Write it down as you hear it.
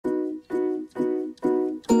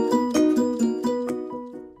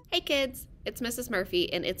kids, it's Mrs.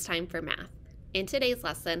 Murphy and it's time for math. In today's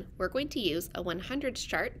lesson, we're going to use a 100's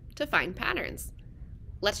chart to find patterns.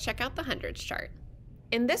 Let's check out the 100's chart.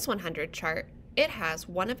 In this 100 chart, it has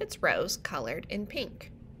one of its rows colored in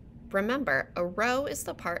pink. Remember, a row is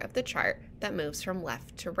the part of the chart that moves from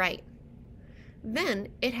left to right. Then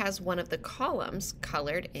it has one of the columns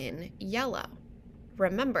colored in yellow.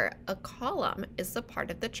 Remember, a column is the part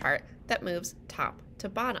of the chart that moves top to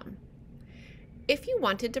bottom. If you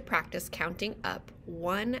wanted to practice counting up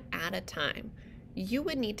one at a time, you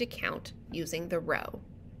would need to count using the row,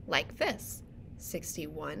 like this: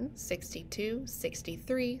 61, 62,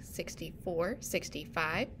 63, 64,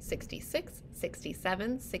 65, 66,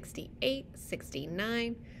 67, 68,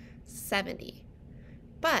 69, 70.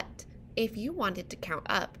 But if you wanted to count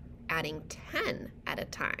up, adding 10 at a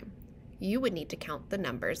time, you would need to count the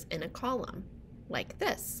numbers in a column, like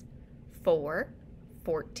this: 4,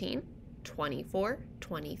 14, 24,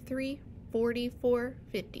 23, 44,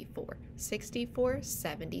 54, 64,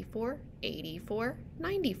 74, 84,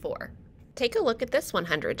 94. Take a look at this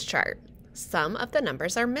 100's chart. Some of the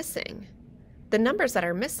numbers are missing. The numbers that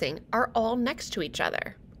are missing are all next to each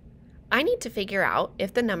other. I need to figure out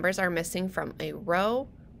if the numbers are missing from a row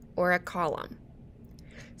or a column.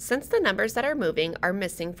 Since the numbers that are moving are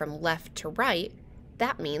missing from left to right,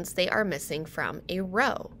 that means they are missing from a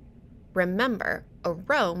row. Remember, a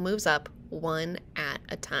row moves up one at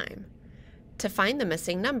a time. To find the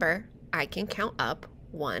missing number, I can count up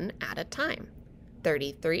one at a time.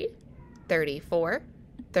 33, 34,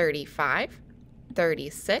 35,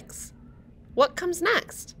 36. What comes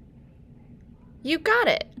next? You got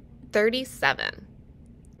it, 37.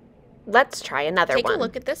 Let's try another one. Take a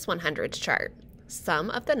look at this 100's chart. Some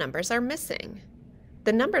of the numbers are missing.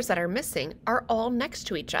 The numbers that are missing are all next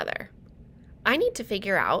to each other. I need to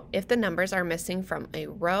figure out if the numbers are missing from a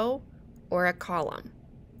row or a column.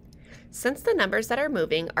 Since the numbers that are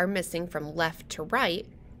moving are missing from left to right,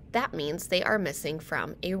 that means they are missing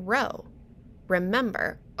from a row.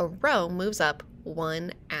 Remember, a row moves up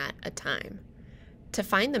one at a time. To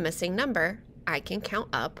find the missing number, I can count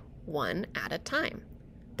up one at a time.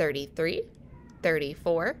 33,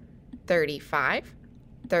 34, 35,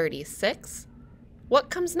 36.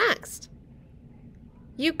 What comes next?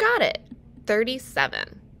 You got it,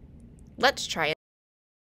 37. Let's try it.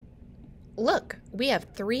 Look, we have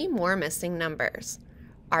 3 more missing numbers.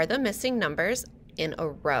 Are the missing numbers in a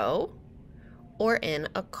row or in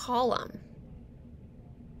a column?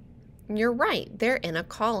 You're right, they're in a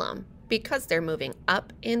column because they're moving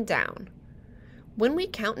up and down. When we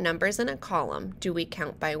count numbers in a column, do we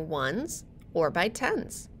count by ones or by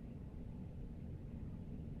tens?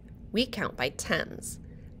 We count by tens.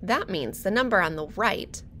 That means the number on the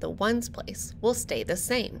right, the ones place, will stay the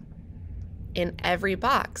same. In every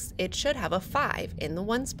box, it should have a 5 in the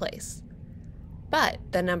ones place. But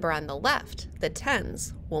the number on the left, the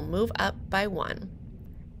tens, will move up by 1.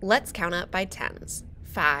 Let's count up by tens.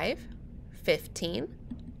 5, 15,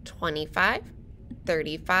 25,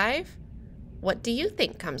 35. What do you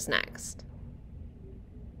think comes next?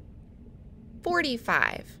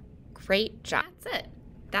 45. Great job. That's it.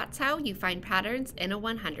 That's how you find patterns in a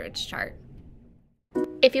 100's chart.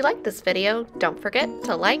 If you liked this video, don't forget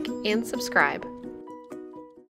to like and subscribe.